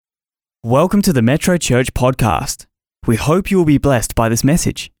Welcome to the Metrochurch podcast. We hope you will be blessed by this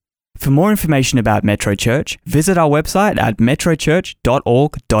message. For more information about Metrochurch, visit our website at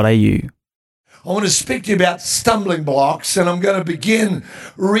metrochurch.org.au. I want to speak to you about stumbling blocks, and I'm going to begin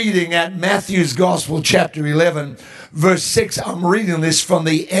reading at Matthew's Gospel, chapter 11, verse 6. I'm reading this from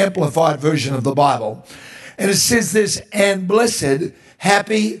the Amplified version of the Bible. And it says this, "And blessed,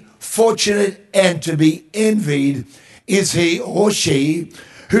 happy, fortunate, and to be envied is he or she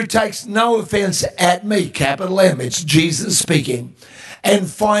who takes no offense at me," capital M, it's Jesus speaking,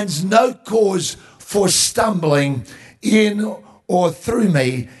 "and finds no cause for stumbling in or through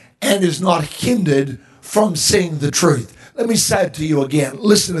me, and is not hindered from seeing the truth." Let me say it to you again.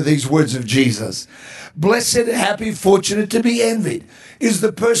 Listen to these words of Jesus. Blessed, happy, fortunate, to be envied is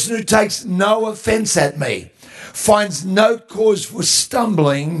the person who takes no offense at me, finds no cause for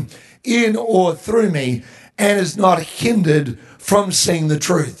stumbling in or through me, and is not hindered from seeing the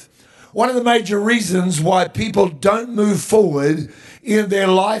truth. One of the major reasons why people don't move forward in their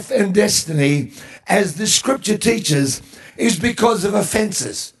life and destiny, as the scripture teaches, is because of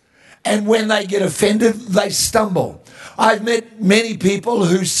offenses. And when they get offended, they stumble. I've met many people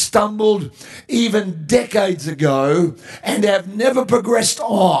who stumbled even decades ago and have never progressed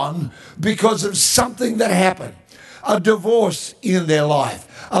on because of something that happened. A divorce in their life,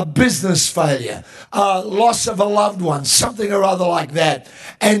 a business failure, a loss of a loved one, something or other like that.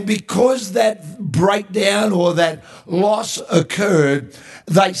 And because that breakdown or that loss occurred,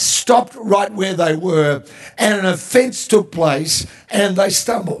 they stopped right where they were and an offense took place and they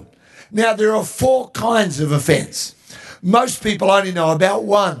stumbled. Now, there are four kinds of offense. Most people only know about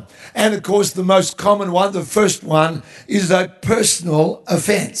one. And of course, the most common one, the first one, is a personal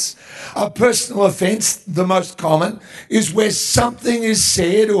offense. A personal offense, the most common, is where something is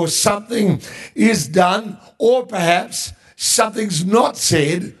said or something is done, or perhaps something's not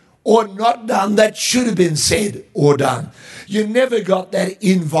said or not done that should have been said or done. You never got that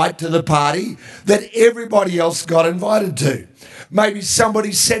invite to the party that everybody else got invited to. Maybe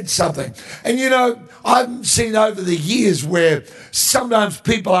somebody said something. And you know, I've seen over the years where sometimes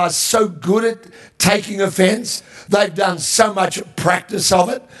people are so good at taking offense, they've done so much practice of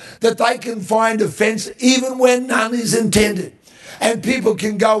it, that they can find offense even when none is intended. And people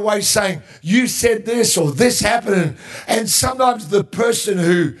can go away saying, you said this or this happened. And sometimes the person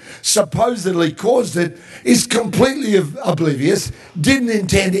who supposedly caused it is completely oblivious, didn't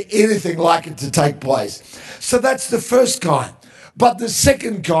intend anything like it to take place. So that's the first kind. But the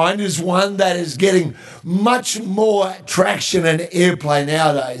second kind is one that is getting much more traction and airplay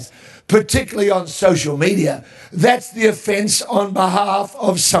nowadays, particularly on social media. That's the offense on behalf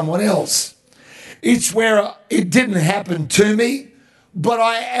of someone else. It's where it didn't happen to me, but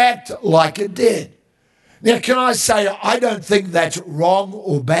I act like it did. Now, can I say I don't think that's wrong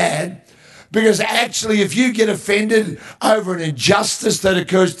or bad, because actually if you get offended over an injustice that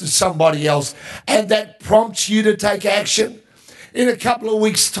occurs to somebody else and that prompts you to take action, in a couple of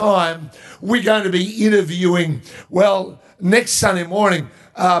weeks' time, we're going to be interviewing, next Sunday morning,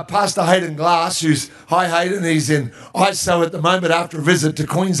 Pastor Hayden Glass, hi Hayden, he's in ISO at the moment after a visit to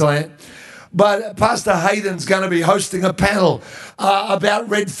Queensland. But Pastor Hayden's going to be hosting a panel about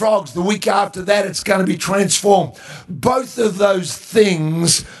red frogs. The week after that, it's going to be transformed. Both of those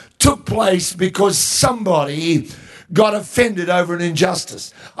things took place because somebody got offended over an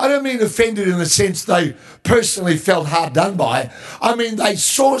injustice. I don't mean offended in the sense they personally felt hard done by. I mean, they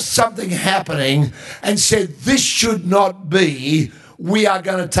saw something happening and said, this should not be. We are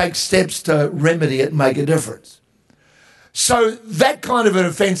going to take steps to remedy it and make a difference. So that kind of an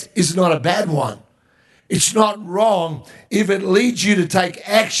offense is not a bad one. It's not wrong. If it leads you to take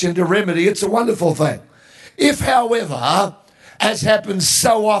action to remedy, it's a wonderful thing. If, however, as happens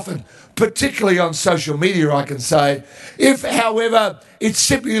so often, particularly on social media, I can say, if, however, it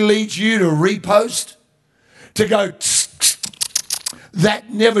simply leads you to repost, to go,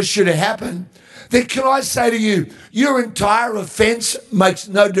 that never should have happened, then can I say to you, your entire offense makes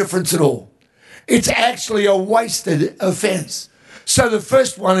no difference at all. It's actually a wasted offense. So the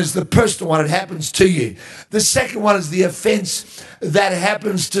first one is the personal one. It happens to you. The second one is the offense that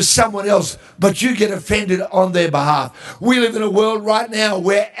happens to someone else, but you get offended on their behalf. We live in a world right now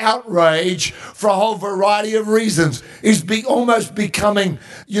where outrage, for a whole variety of reasons, is almost becoming,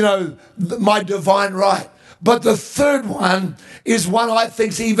 my divine right. But the third one is one I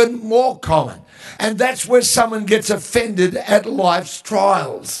think is even more common. And that's where someone gets offended at life's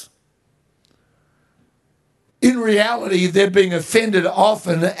trials. In reality, they're being offended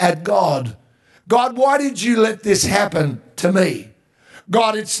often at God. God, why did you let this happen to me?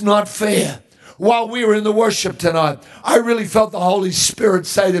 God, it's not fair. while we were in the worship tonight, I really felt the Holy Spirit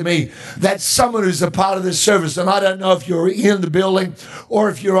say to me that someone who's a part of this service, and I don't know if you're in the building or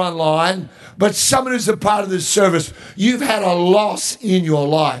if you're online, but someone who's a part of this service, you've had a loss in your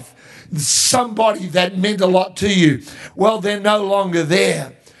life. Somebody that meant a lot to you, well, they're no longer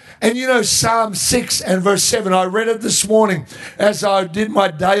there. And you know, Psalm 6 and verse 7, I read it this morning as I did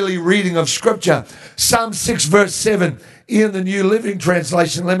my daily reading of Scripture. Psalm 6 verse 7 in the New Living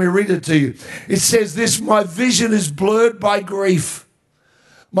Translation. Let me read it to you. It says this, my vision is blurred by grief.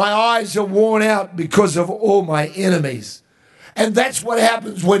 My eyes are worn out because of all my enemies. And that's what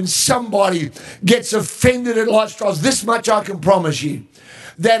happens when somebody gets offended at life's trials. This much I can promise you,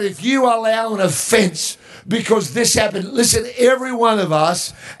 that if you allow an offense because this happened, listen, every one of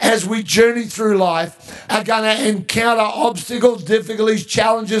us, as we journey through life, are going to encounter obstacles, difficulties,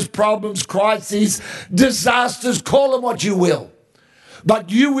 challenges, problems, crises, disasters, call them what you will.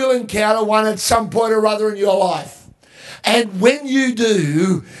 But you will encounter one at some point or other in your life. And when you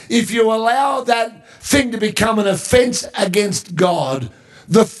do, if you allow that thing to become an offense against God,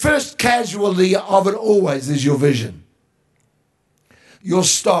 the first casualty of it always is your vision. You'll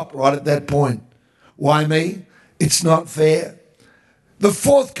stop right at that point. Why me? It's not fair. The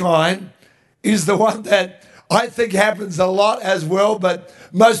fourth kind is the one that I think happens a lot as well, but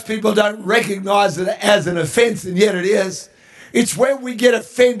most people don't recognize it as an offense, and yet it is. It's when we get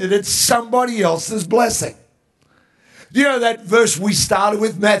offended at somebody else's blessing. You know that verse we started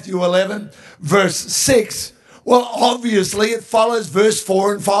with, Matthew 11, verse 6? Well, obviously it follows verse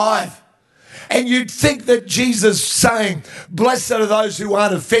 4 and 5. And you'd think that Jesus saying, blessed are those who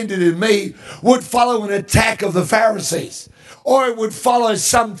aren't offended in me, would follow an attack of the Pharisees. Or it would follow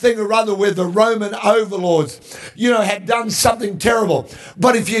something or other where the Roman overlords, had done something terrible.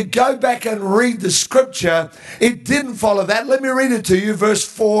 But if you go back and read the scripture, it didn't follow that. Let me read it to you, verse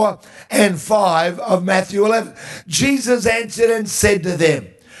 4 and 5 of Matthew 11. Jesus answered and said to them,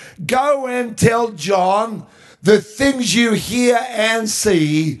 go and tell John the things you hear and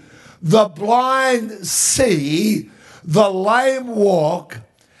see. The blind see, the lame walk,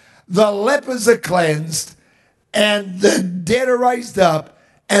 the lepers are cleansed, and the dead are raised up,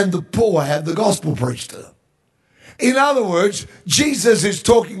 and the poor have the gospel preached to them. In other words, Jesus is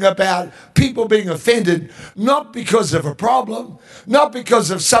talking about people being offended not because of a problem, not because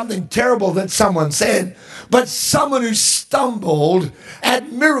of something terrible that someone said, but someone who stumbled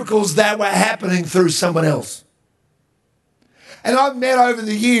at miracles that were happening through someone else. And I've met over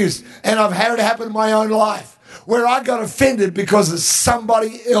the years, and I've had it happen in my own life, where I got offended because of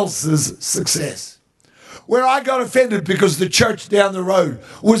somebody else's success. Where I got offended because the church down the road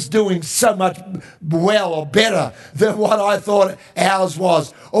was doing so much well or better than what I thought ours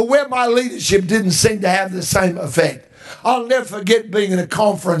was. Or where my leadership didn't seem to have the same effect. I'll never forget being in a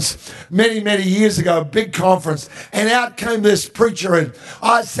conference many, many years ago, a big conference, and out came this preacher, and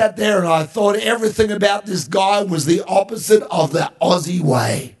I sat there and I thought everything about this guy was the opposite of the Aussie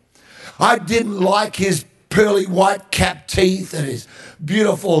way. I didn't like his pearly white cap teeth and his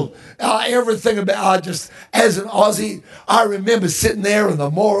beautiful, everything about just as an Aussie. I remember sitting there, and the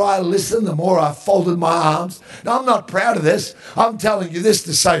more I listened, the more I folded my arms. Now, I'm not proud of this. I'm telling you this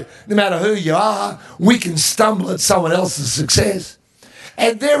to say, no matter who you are, we can stumble at someone else's success.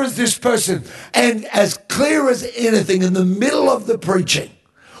 And there is this person, and as clear as anything, in the middle of the preaching,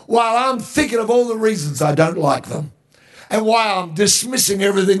 while I'm thinking of all the reasons I don't like them, and why I'm dismissing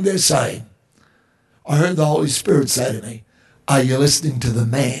everything they're saying, I heard the Holy Spirit say to me, are you listening to the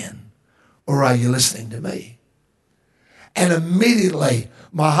man or are you listening to me? And immediately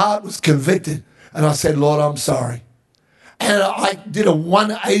my heart was convicted, and I said, Lord, I'm sorry. And I did a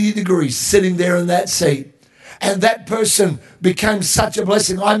 180 degrees sitting there in that seat. And that person became such a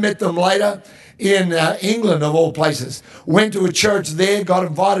blessing. I met them later in England, of all places. Went to a church there, got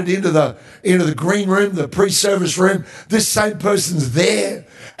invited into the green room, the pre-service room. This same person's there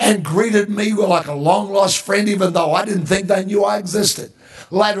and greeted me like a long-lost friend, even though I didn't think they knew I existed.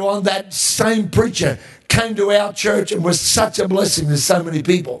 Later on, that same preacher came to our church and was such a blessing to so many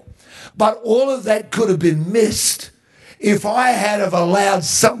people. But all of that could have been missed if I had have allowed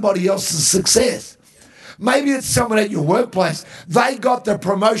somebody else's success. Maybe it's someone at your workplace. They got the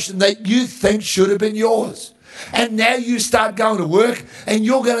promotion that you think should have been yours. And now you start going to work and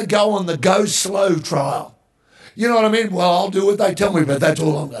you're going to go on the go slow trial. You know what I mean? Well, I'll do what they tell me, but that's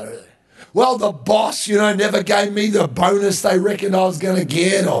all I'm going to do. Well, the boss, never gave me the bonus they reckoned I was going to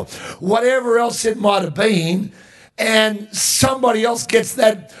get, or whatever else it might have been. And somebody else gets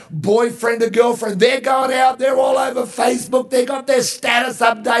that boyfriend or girlfriend. They're going out, they're all over Facebook, they got their status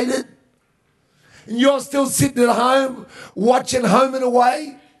updated. And you're still sitting at home watching Home and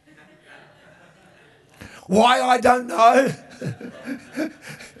Away. Why, I don't know.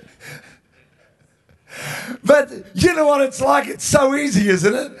 But you know what it's like? It's so easy,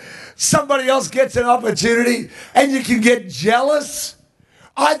 isn't it? Somebody else gets an opportunity and you can get jealous.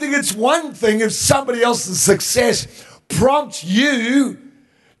 I think it's one thing if somebody else's success prompts you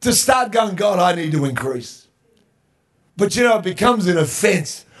to start going, God, I need to increase. But you know, it becomes an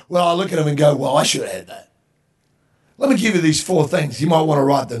offense when I look at them and go, well, I should have had that. Let me give you these 4 things. You might want to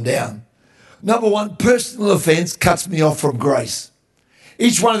write them down. Number 1, personal offense cuts me off from grace.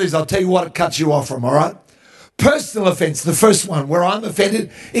 Each one of these, I'll tell you what it cuts you off from, all right? Personal offense, the first one, where I'm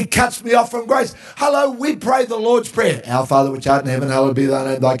offended, it cuts me off from grace. Hello, we pray the Lord's Prayer. Our Father which art in heaven, hallowed be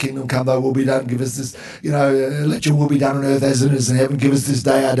thy name, thy kingdom come, thy will be done. Give us this, let your will be done on earth as it is in heaven. Give us this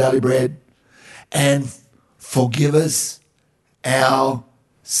day our daily bread. And forgive us our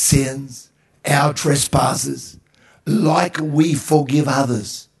sins, our trespasses, like we forgive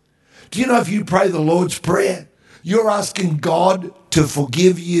others. Do you know if you pray the Lord's Prayer, you're asking God to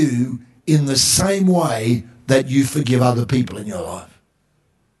forgive you in the same way that you forgive other people in your life.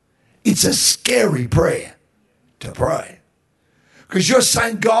 It's a scary prayer to pray. Because you're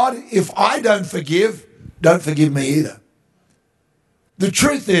saying, God, if I don't forgive me either. The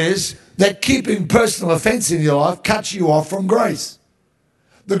truth is that keeping personal offense in your life cuts you off from grace.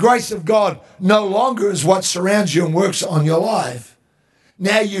 The grace of God no longer is what surrounds you and works on your life.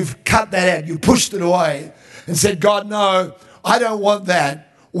 Now you've cut that out. You pushed it away and said, God, no, I don't want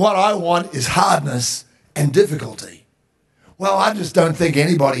that. What I want is hardness and difficulty. Well, I just don't think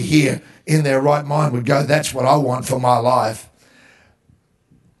anybody here in their right mind would go, that's what I want for my life.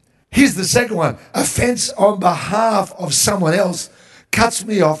 Here's the second one. Offense on behalf of someone else cuts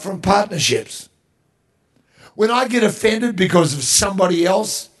me off from partnerships. When I get offended because of somebody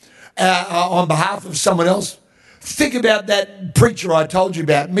else, on behalf of someone else, think about that preacher I told you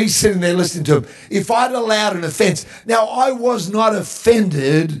about, me sitting there listening to him. If I'd allowed an offense, now I was not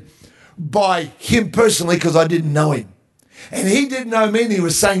offended by him personally because I didn't know him. And he didn't know me and he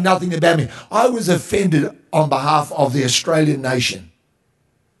was saying nothing about me. I was offended on behalf of the Australian nation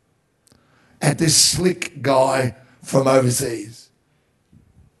at this slick guy from overseas.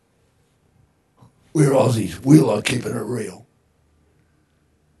 We're Aussies. We like keeping it real.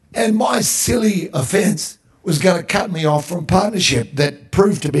 And my silly offense was going to cut me off from partnership that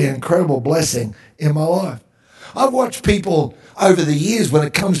proved to be an incredible blessing in my life. I've watched people over the years when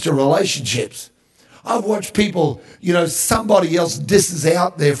it comes to relationships. I've watched people, somebody else disses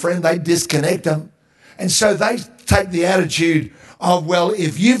out their friend, they disconnect them. And so they take the attitude of, well,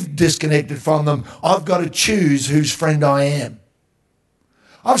 if you've disconnected from them, I've got to choose whose friend I am.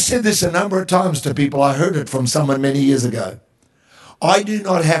 I've said this a number of times to people. I heard it from someone many years ago. I do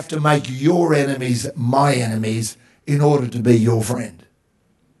not have to make your enemies my enemies in order to be your friend.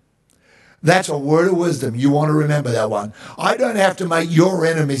 That's a word of wisdom. You want to remember that one. I don't have to make your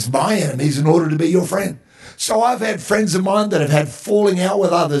enemies my enemies in order to be your friend. So I've had friends of mine that have had falling out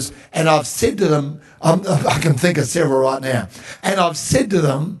with others, and I've said to them, I can think of several right now, and I've said to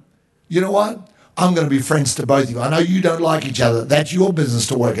them, you know what? I'm going to be friends to both of you. I know you don't like each other. That's your business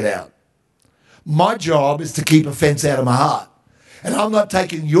to work it out. My job is to keep offense out of my heart. And I'm not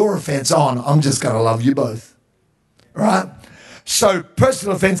taking your offense on. I'm just going to love you both. Right? So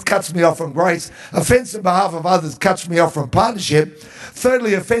personal offense cuts me off from grace. Offense on behalf of others cuts me off from partnership.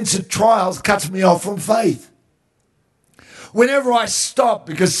 Thirdly, offense at trials cuts me off from faith. Whenever I stop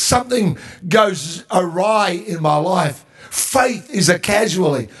because something goes awry in my life, faith is a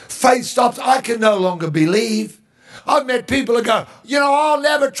casualty. Faith stops. I can no longer believe. I've met people who go, I'll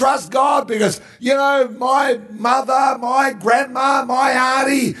never trust God because, my mother, my grandma, my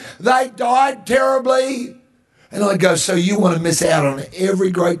auntie, they died terribly. And I go, so you want to miss out on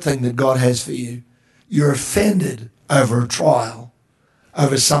every great thing that God has for you. You're offended over a trial,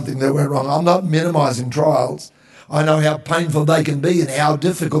 over something that went wrong. I'm not minimizing trials. I know how painful they can be and how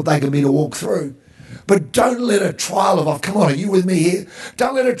difficult they can be to walk through. But don't let a trial of life, come on, are you with me here?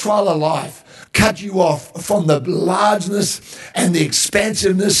 Don't let a trial of life cut you off from the largeness and the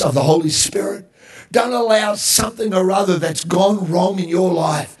expansiveness of the Holy Spirit. Don't allow something or other that's gone wrong in your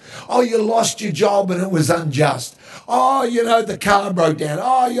life. Oh, you lost your job and it was unjust. Oh, the car broke down.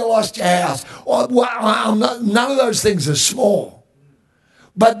 Oh, you lost your house. None of those things are small.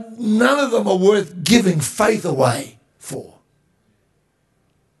 But none of them are worth giving faith away for.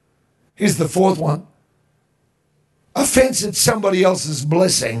 Here's the fourth one. Offense at somebody else's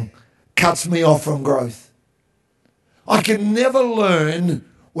blessing cuts me off from growth. I can never learn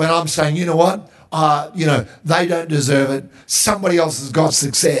when I'm saying, you know what, they don't deserve it. Somebody else has got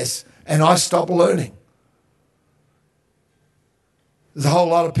success, and I stop learning. There's a whole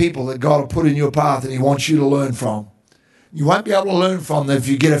lot of people that God will put in your path and he wants you to learn from. You won't be able to learn from them if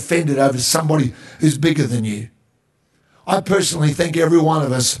you get offended over somebody who's bigger than you. I personally think every one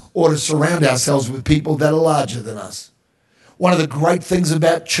of us ought to surround ourselves with people that are larger than us. One of the great things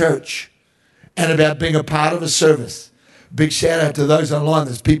about church and about being a part of a service, big shout out to those online.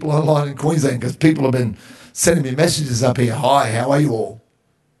 There's people online in Queensland because people have been sending me messages up here. Hi, how are you all?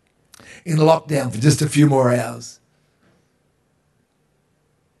 In lockdown for just a few more hours.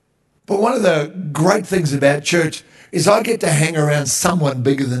 But one of the great things about church is I get to hang around someone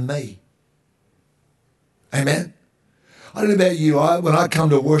bigger than me. Amen? I don't know about you. When I come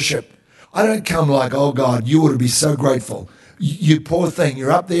to worship, I don't come like, oh God, you ought to be so grateful. You poor thing,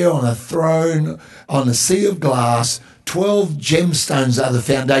 you're up there on a throne, on a sea of glass, 12 gemstones are the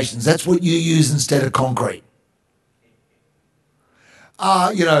foundations. That's what you use instead of concrete.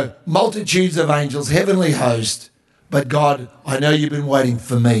 Multitudes of angels, heavenly host. But God, I know you've been waiting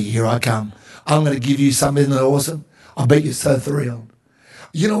for me. Here I come. I'm going to give you something that's awesome. I bet you're so thrilled.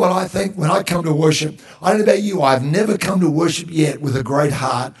 You know what I think? When I come to worship, I don't know about you, I've never come to worship yet with a great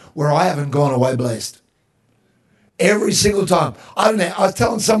heart where I haven't gone away blessed. Every single time. I don't know. I was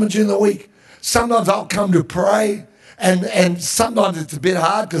telling someone during the week, sometimes I'll come to pray and sometimes it's a bit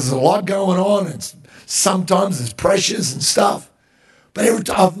hard because there's a lot going on and sometimes it's precious and stuff. But every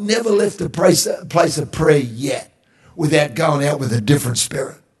time, I've never left a place of prayer yet without going out with a different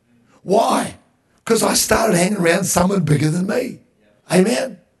spirit. Why? Because I started hanging around someone bigger than me.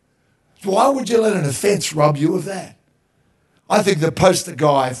 Amen? Why would you let an offence rob you of that? I think the poster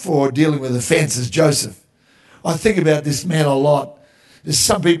guy for dealing with offence is Joseph. I think about this man a lot. There's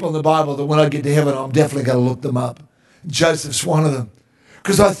some people in the Bible that when I get to heaven, I'm definitely going to look them up. Joseph's one of them.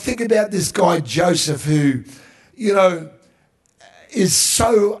 Because I think about this guy Joseph who, is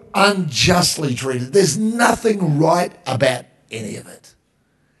so unjustly treated. There's nothing right about any of it.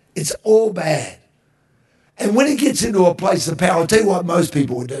 It's all bad. And when he gets into a place of power, I'll tell you what most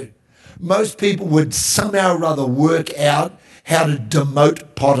people would do. Most people would somehow or other work out how to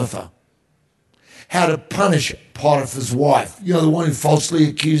demote Potiphar, how to punish Potiphar's wife, the one who falsely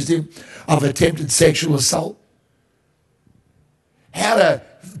accused him of attempted sexual assault.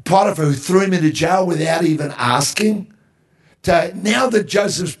 Potiphar, who threw him into jail without even asking. Now that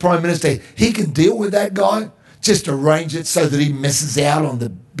Joseph's prime minister, he can deal with that guy, just arrange it so that he misses out on the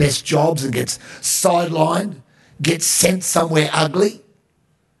best jobs and gets sidelined, gets sent somewhere ugly.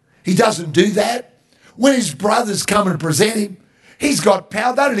 He doesn't do that. When his brothers come and present him, he's got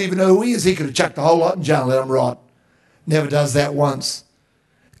power. They don't even know who he is. He could have chucked the whole lot in jail and let them rot. Never does that once.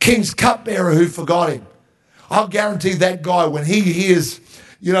 King's cupbearer who forgot him. I'll guarantee that guy, when he hears,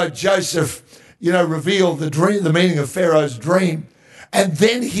 Joseph, reveal the dream, the meaning of Pharaoh's dream, and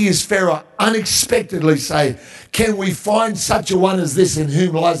then hears Pharaoh unexpectedly say, can we find such a one as this in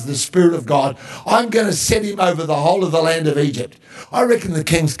whom lies the Spirit of God? I'm going to set him over the whole of the land of Egypt. I reckon the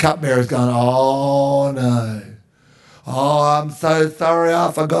king's cupbearer is going, oh no. Oh, I'm so sorry I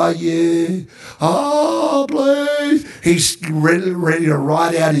forgot you. Oh, please. He's ready to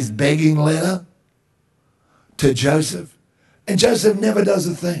write out his begging letter to Joseph. And Joseph never does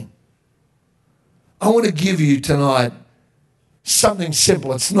a thing. I want to give you tonight something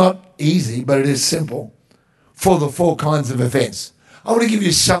simple. It's not easy, but it is simple for the 4 kinds of offence. I want to give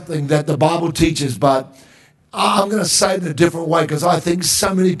you something that the Bible teaches, but I'm going to say it in a different way because I think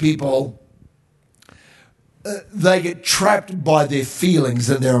so many people, they get trapped by their feelings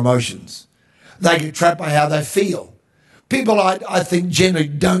and their emotions. They get trapped by how they feel. People, I think, generally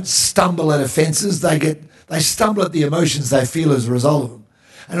don't stumble at offences. They stumble at the emotions they feel as a result of them.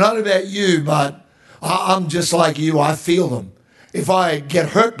 And I don't know about you, but I'm just like you. I feel them. If I get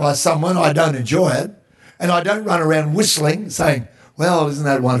hurt by someone, I don't enjoy it. And I don't run around whistling saying, well, isn't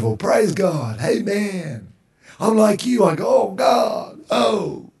that wonderful? Praise God. Amen. I'm like you. I go, oh, God.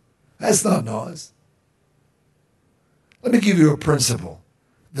 Oh, that's not nice. Let me give you a principle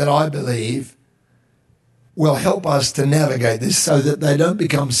that I believe will help us to navigate this so that they don't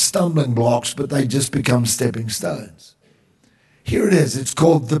become stumbling blocks, but they just become stepping stones. Here it is. It's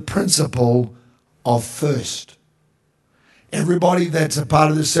called the principle of first. Everybody that's a part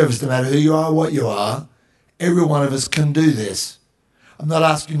of the service, no matter who you are, what you are, every one of us can do this. I'm not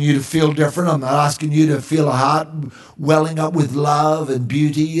asking you to feel different. I'm not asking you to feel a heart welling up with love and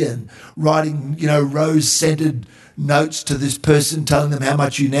beauty and writing, rose-scented notes to this person telling them how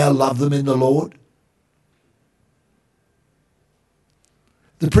much you now love them in the Lord.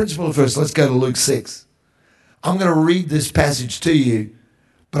 The principle of first, let's go to Luke 6. I'm going to read this passage to you,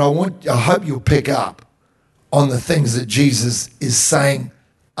 but I hope you'll pick up on the things that Jesus is saying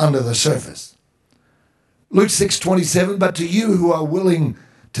under the surface. Luke 6:27, but to you who are willing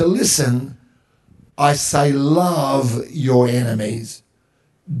to listen, I say love your enemies.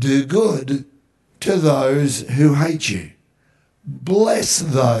 Do good to those who hate you. Bless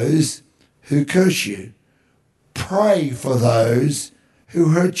those who curse you. Pray for those who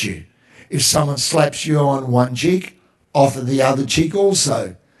hurt you. If someone slaps you on one cheek, offer the other cheek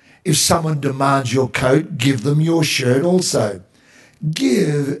also. If someone demands your coat, give them your shirt also.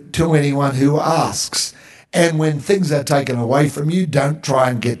 Give to anyone who asks. And when things are taken away from you, don't try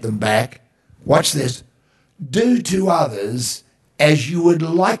and get them back. Watch this. Do to others as you would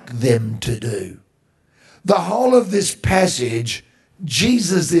like them to do. The whole of this passage,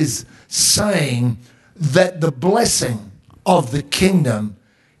 Jesus is saying that the blessing of the kingdom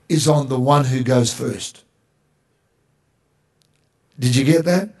is on the one who goes first. Did you get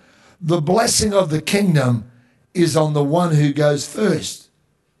that? The blessing of the kingdom is on the one who goes first.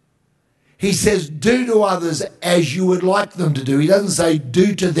 He says, do to others as you would like them to do. He doesn't say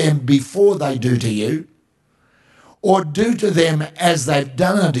do to them before they do to you, or do to them as they've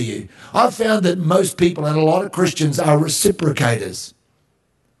done unto you. I've found that most people and a lot of Christians are reciprocators.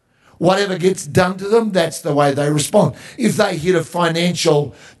 Whatever gets done to them, that's the way they respond. If they hit a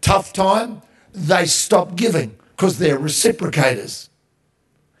financial tough time, they stop giving because they're reciprocators.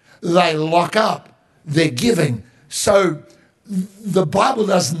 They lock up their giving. So the Bible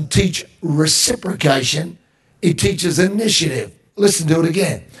doesn't teach reciprocation, it teaches initiative. Listen to it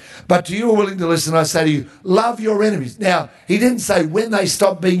again. But to you who are willing to listen, I say to you, love your enemies. Now, he didn't say when they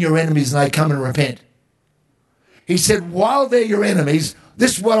stop being your enemies and they come and repent. He said while they're your enemies,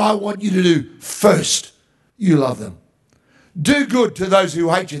 this is what I want you to do first. You love them. Do good to those who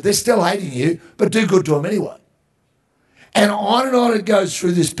hate you. They're still hating you, but do good to them anyway. And on it goes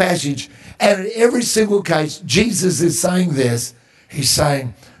through this passage. And in every single case, Jesus is saying this. He's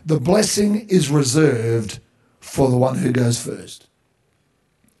saying the blessing is reserved for the one who goes first.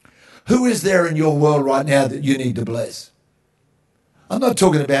 Who is there in your world right now that you need to bless? I'm not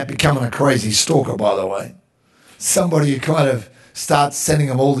talking about becoming a crazy stalker, by the way. Somebody who kind of starts sending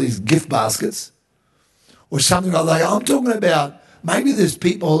them all these gift baskets or something like that. I'm talking about maybe there's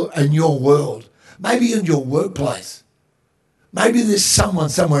people in your world, maybe in your workplace. Maybe there's someone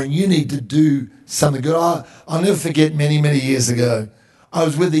somewhere and you need to do something good. I'll never forget many, many years ago, I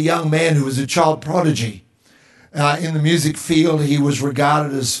was with a young man who was a child prodigy. In the music field, he was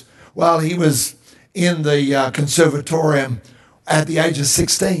regarded as, well, he was in the conservatorium at the age of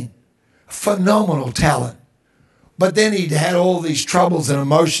 16. Phenomenal talent. But then he'd had all these troubles and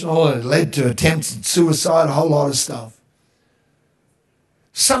emotional, and it led to attempts at suicide, a whole lot of stuff.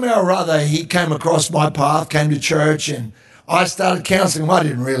 Somehow or other, he came across my path, came to church, and I started counseling him. I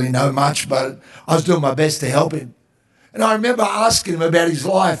didn't really know much, but I was doing my best to help him. And I remember asking him about his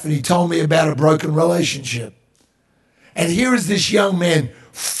life, and he told me about a broken relationship. And here is this young man,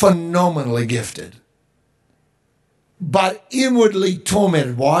 phenomenally gifted, but inwardly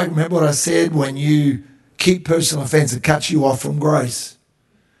tormented. Why? Remember what I said? When you keep personal offense, it cuts you off from grace.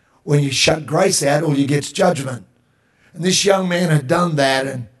 When you shut grace out, all you get is judgment. And this young man had done that,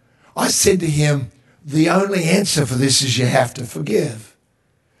 and I said to him, the only answer for this is you have to forgive.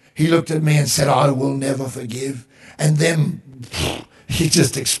 He looked at me and said, I will never forgive. And then he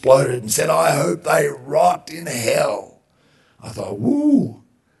just exploded and said, I hope they rot in hell. I thought, woo.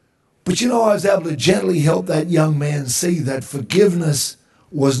 But you know, I was able to gently help that young man see that forgiveness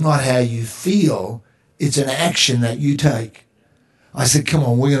was not how you feel, it's an action that you take. I said, come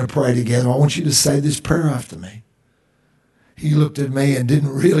on, we're going to pray together. I want you to say this prayer after me. He looked at me and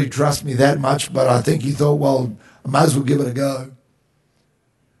didn't really trust me that much, but I think he thought, well, I might as well give it a go.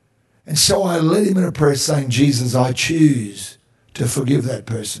 And so I led him in a prayer saying, Jesus, I choose to forgive that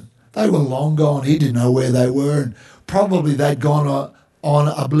person. They were long gone. He didn't know where they were, and probably they'd gone on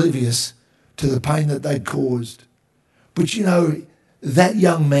oblivious to the pain that they'd caused. But you know, that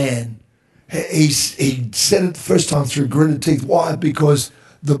young man, he said it the first time through gritted teeth. Why? Because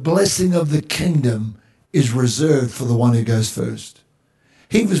the blessing of the kingdom is reserved for the one who goes first.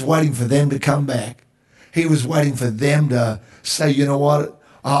 He was waiting for them to come back. He was waiting for them to say, you know what,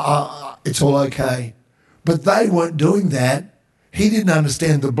 it's all okay. But they weren't doing that. He didn't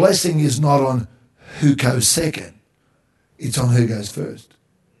understand the blessing is not on who goes second. It's on who goes first.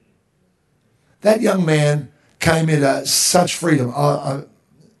 That young man came into such freedom.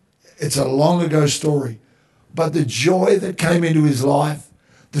 It's a long ago story. But the joy that came into his life,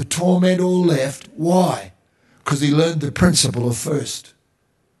 the torment all left. Why? Because he learned the principle of first.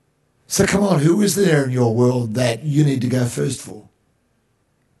 So come on, who is there in your world that you need to go first for?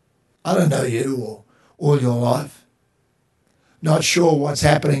 I don't know you or all your life. Not sure what's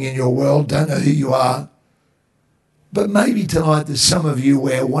happening in your world. Don't know who you are. But maybe tonight there's some of you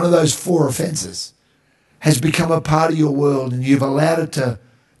where one of those 4 offences has become a part of your world and you've allowed it to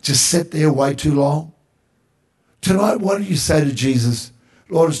just sit there way too long. Tonight, what do you say to Jesus?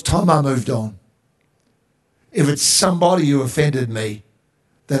 Lord, it's time I moved on. If it's somebody who offended me,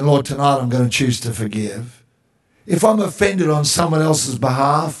 then Lord, tonight I'm going to choose to forgive. If I'm offended on someone else's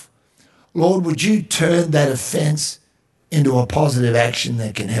behalf, Lord, would you turn that offence into a positive action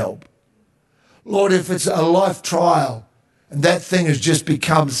that can help? Lord, if it's a life trial and that thing has just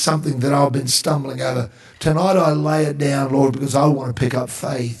become something that I've been stumbling over, tonight I lay it down, Lord, because I want to pick up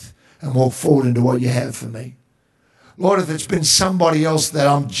faith and walk forward into what you have for me. Lord, if it's been somebody else that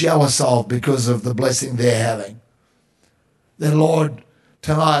I'm jealous of because of the blessing they're having, then Lord,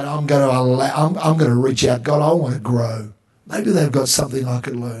 tonight I'm going to reach out. God, I want to grow. Maybe they've got something I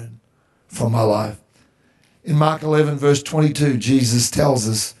could learn from my life. In Mark 11, verse 22, Jesus tells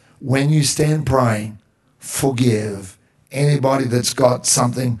us, when you stand praying, forgive anybody that's got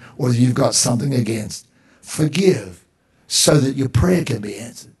something or you've got something against. Forgive so that your prayer can be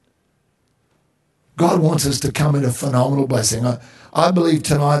answered. God wants us to come into phenomenal blessing. I believe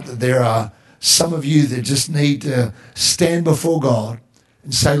tonight that there are some of you that just need to stand before God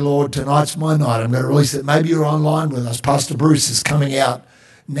and say, Lord, tonight's my night. I'm going to release it. Maybe you're online with us. Pastor Bruce is coming out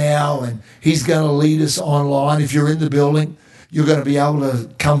now and he's going to lead us online. If you're in the building, you're going to be able to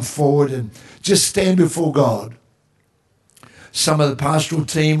come forward and just stand before God. Some of the pastoral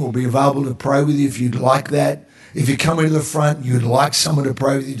team will be available to pray with you if you'd like that. If you come into the front and you'd like someone to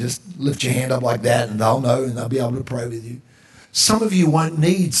pray with you, just lift your hand up like that and they'll know and they'll be able to pray with you. Some of you won't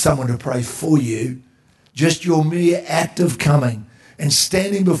need someone to pray for you. Just your mere act of coming and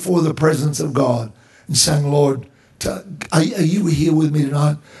standing before the presence of God and saying, Lord, are you here with me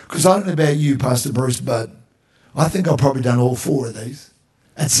tonight? Because I don't know about you, Pastor Bruce, but I think I've probably done all 4 of these.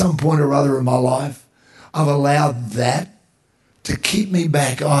 At some point or other in my life, I've allowed that to keep me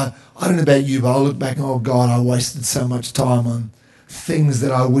back. I don't know about you, but I look back and, oh God, I wasted so much time on things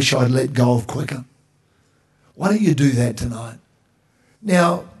that I wish I'd let go of quicker. Why don't you do that tonight?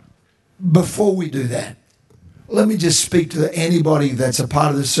 Now, before we do that, let me just speak to anybody that's a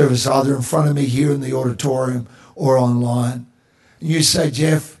part of the service, either in front of me here in the auditorium or online. And you say,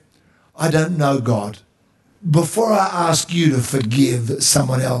 Geoff, I don't know God. Before I ask you to forgive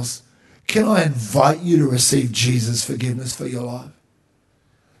someone else, can I invite you to receive Jesus' forgiveness for your life?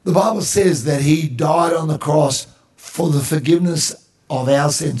 The Bible says that he died on the cross for the forgiveness of our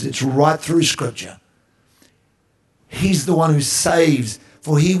sins. It's right through Scripture. He's the one who saves,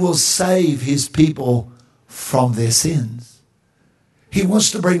 for he will save his people from their sins. He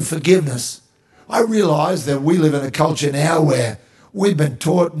wants to bring forgiveness. I realize that we live in a culture now where we've been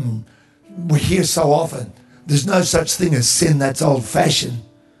taught and we hear so often, there's no such thing as sin, that's old-fashioned.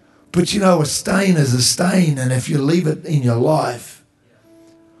 But you know, a stain is a stain, and if you leave it in your life,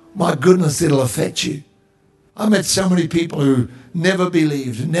 my goodness, it'll affect you. I met so many people who never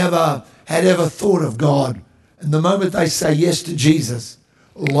believed, never had ever thought of God. And the moment they say yes to Jesus,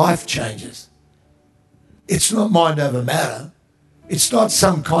 life changes. It's not mind over matter. It's not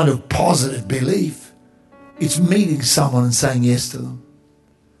some kind of positive belief. It's meeting someone and saying yes to them.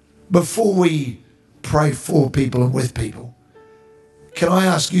 Before we pray for people and with people, can I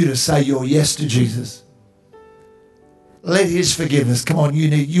ask you to say your yes to Jesus? Let his forgiveness, come on,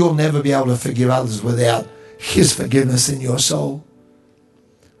 you'll never be able to forgive others without his forgiveness in your soul.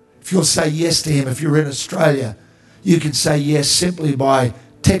 If you'll say yes to him, if you're in Australia, you can say yes simply by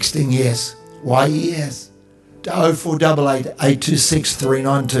texting yes, YES, to 0488 826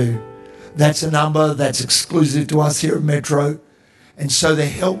 392. That's a number that's exclusive to us here at Metro. And so the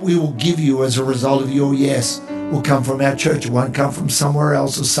help we will give you as a result of your yes will come from our church. It won't come from somewhere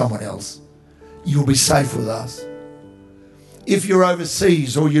else or someone else. You'll be safe with us. If you're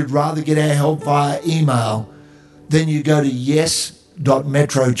overseas or you'd rather get our help via email, then you go to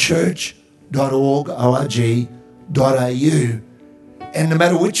yes.metrochurch.org.au. And no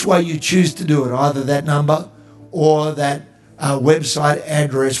matter which way you choose to do it, either that number or that website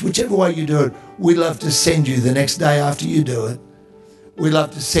address, whichever way you do it, we'd love to send you the next day after you do it. We'd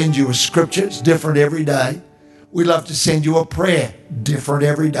love to send you a scripture. It's different every day. We'd love to send you a prayer, different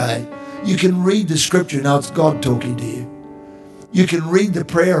every day. You can read the scripture. Now it's God talking to you. You can read the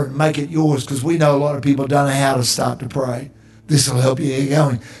prayer and make it yours, because we know a lot of people don't know how to start to pray. This will help you get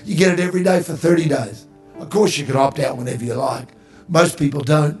going. You get it every day for 30 days. Of course, you can opt out whenever you like. Most people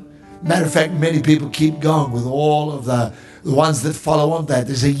don't. Matter of fact, many people keep going with all of the ones that follow on that.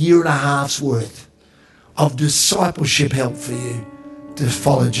 There's a year and a half's worth of discipleship help for you to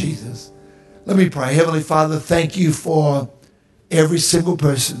follow Jesus. Let me pray. Heavenly Father, thank you for every single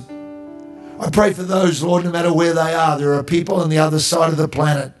person. I pray for those, Lord, no matter where they are. There are people on the other side of the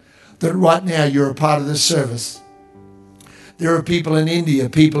planet that right now you're a part of this service. There are people in India,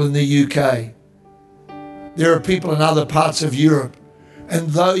 people in the UK. There are people in other parts of Europe. And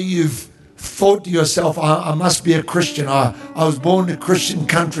though you've thought to yourself, I must be a Christian, I was born in a Christian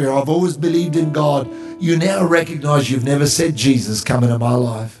country, or I've always believed in God, you now recognize you've never said, Jesus, come into my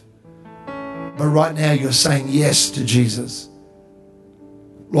life. But right now you're saying yes to Jesus.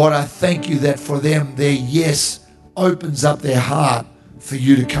 Lord, I thank you that for them, their yes opens up their heart for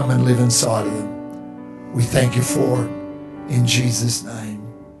you to come and live inside of them. We thank you for it in Jesus' name.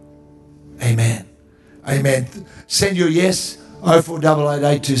 Amen. Amen. Send your yes,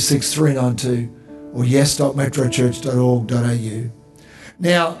 0488826392 or yes.metrochurch.org.au.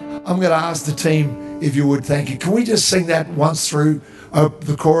 Now, I'm going to ask the team if you would, thank you. Can we just sing that once through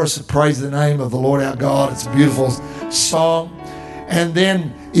the chorus of Praise the Name of the Lord our God? It's a beautiful song. And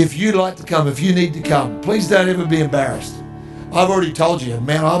then if you'd like to come, if you need to come, please don't ever be embarrassed. I've already told you,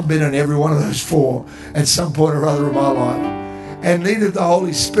 man, I've been in every one of those four at some point or other in my life. And needed the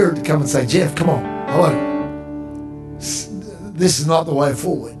Holy Spirit to come and say, Geoff, come on, hello. This is not the way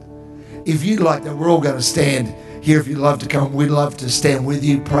forward. If you'd like that, we're all going to stand here. If you'd love to come, we'd love to stand with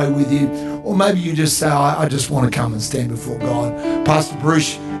you, pray with you. Or maybe you just say, I just want to come and stand before God. Pastor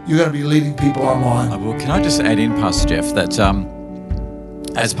Bruce, you're going to be leading people online. Well, can I just add in, Pastor Geoff, that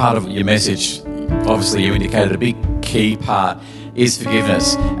as part of your message, obviously you indicated a big key part is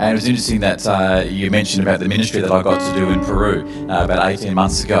forgiveness. And it was interesting that you mentioned about the ministry that I got to do in Peru about 18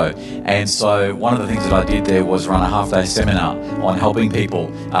 months ago. And so one of the things that I did there was run a half-day seminar on helping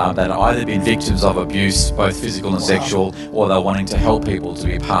people that had either been victims of abuse, both physical and sexual, or they're wanting to help people to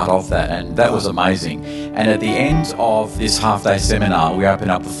be part of that. And that was amazing. And at the end of this half-day seminar, we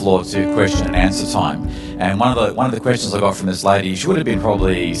opened up the floor to question and answer time. And one of the questions I got from this lady, she would have been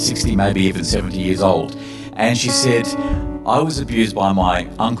probably 60, maybe even 70 years old. And she said, I was abused by my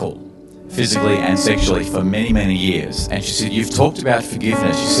uncle, physically and sexually, for many, many years. And she said, you've talked about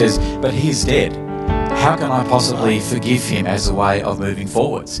forgiveness. She says, but he's dead. How can I possibly forgive him as a way of moving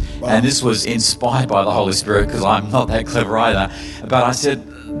forwards? Wow. And this was inspired by the Holy Spirit, because I'm not that clever either. But I said,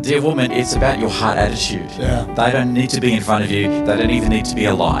 dear woman, it's about your heart attitude. Yeah. They don't need to be in front of you. They don't even need to be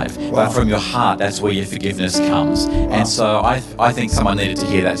alive. Wow. But from your heart, that's where your forgiveness comes. Wow. And so I think someone needed to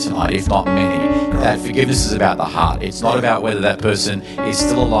hear that tonight, if not many. That forgiveness is about the heart. It's not about whether that person is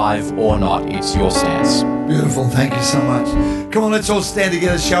still alive or not. It's your stance. Beautiful. Thank you so much. Come on, let's all stand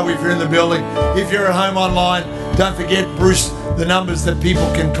together, shall we, if you're in the building. If you're at home online, don't forget, Bruce, the numbers that people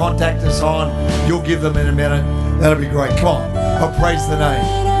can contact us on. You'll give them in a minute. That'll be great. Come on. I'll praise the name.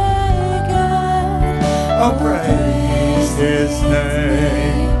 I'll praise his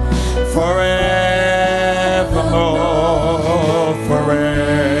name forevermore,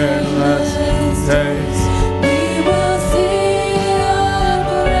 forever. Days. We will sing your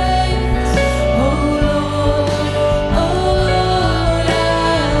praise, oh Lord, our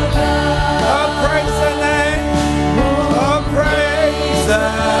God. Oh, praise the name, oh, praise the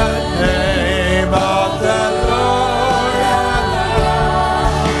name of the Lord our God.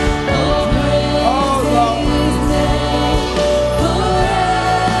 Oh, Lord.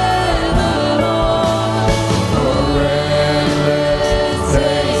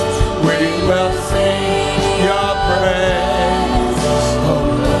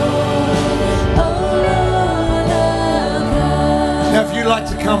 Like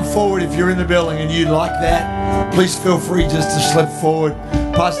to come forward if you're in the building and you'd like that, please feel free just to slip forward.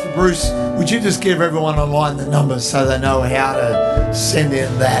 Pastor Bruce, would you just give everyone online the numbers so they know how to send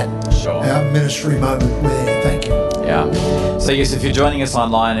in that ministry moment there? Thank you. Yeah. So yes, if you're joining us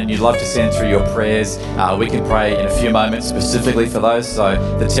online and you'd love to send through your prayers, we can pray in a few moments specifically for those. So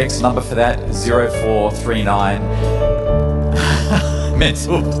the text number for that is 0439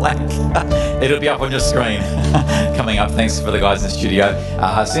 mental blank. It'll be up on your screen coming up. Thanks for the guys in the studio.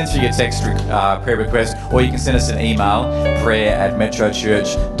 Send through your text prayer request, or you can send us an email,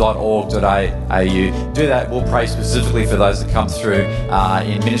 prayer@metrochurch.org.au. Do that. We'll pray specifically for those that come through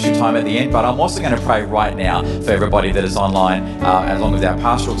in ministry time at the end. But I'm also going to pray right now for everybody that is online, along with our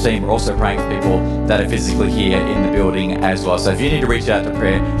pastoral team. We're also praying for people that are physically here in the building as well. So if you need to reach out to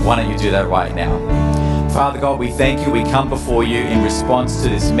prayer, why don't you do that right now? Father God, we thank you. We come before you in response to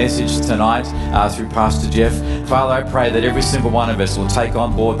this message tonight through Pastor Geoff. Father, I pray that every single one of us will take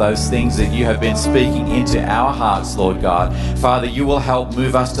on board those things that you have been speaking into our hearts, Lord God. Father, you will help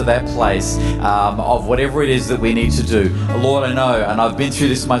move us to that place of whatever it is that we need to do. Lord, I know, and I've been through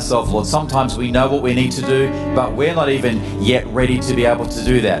this myself, Lord, sometimes we know what we need to do, but we're not even yet ready to be able to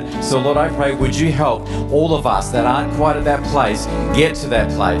do that. So Lord, I pray, would you help all of us that aren't quite at that place get to that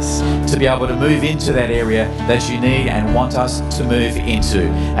place, to be able to move into that area that you need and want us to move into.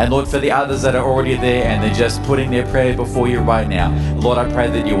 And Lord, for the others that are already there and they're just putting their prayer before you right now, Lord, I pray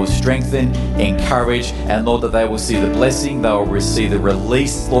that you will strengthen, encourage, and Lord, that they will see the blessing, they will receive the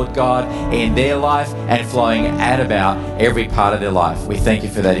release, Lord God, in their life and flowing out about every part of their life. We thank you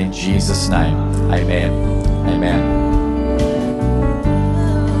for that in Jesus' name. Amen. Amen.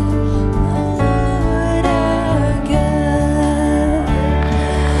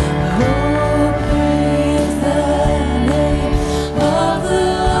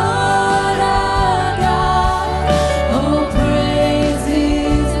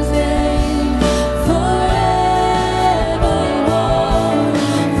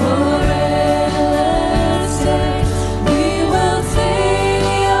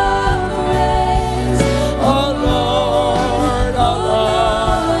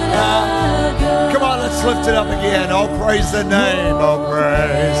 Lift it up again. Oh, praise the name. Oh,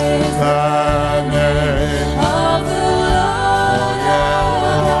 praise the name of the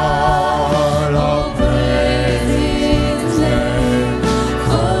Lord. Oh, praise His name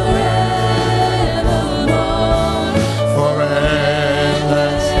forevermore. For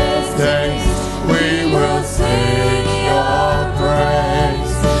endless days we will sing your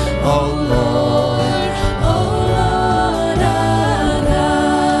praise, oh Lord, our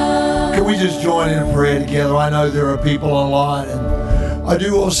God. Can we just join in prayer together? I know there are people online, and I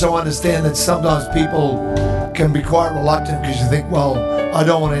do also understand that sometimes people can be quite reluctant because you think, well, I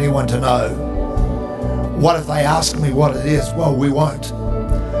don't want anyone to know. What if they ask me what it is? Well, we won't.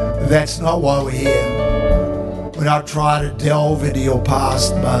 That's not why we're here. We're not trying to delve into your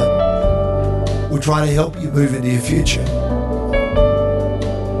past, but we're trying to help you move into your future.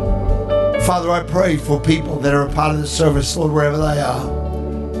 Father, I pray for people that are a part of the service, Lord, wherever they are.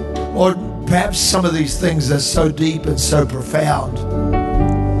 Lord, perhaps some of these things are so deep and so profound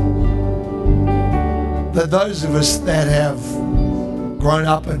that those of us that have grown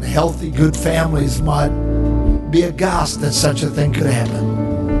up in healthy, good families might be aghast that such a thing could happen.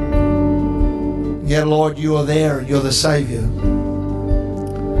 Yet, Lord, you are there and you're the Savior.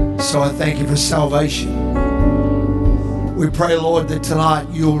 So I thank you for salvation. We pray, Lord, that tonight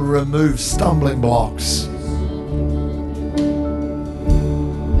you'll remove stumbling blocks.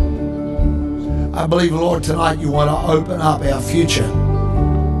 I believe, Lord, tonight you want to open up our future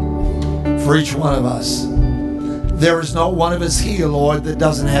for each one of us. There is not one of us here, Lord, that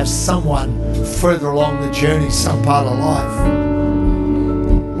doesn't have someone further along the journey, some part of life.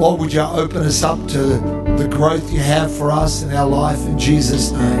 Lord, would you open us up to the growth you have for us in our life in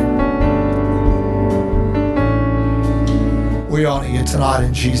Jesus' name. We honor you tonight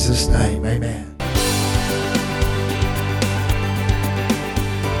in Jesus' name. Amen.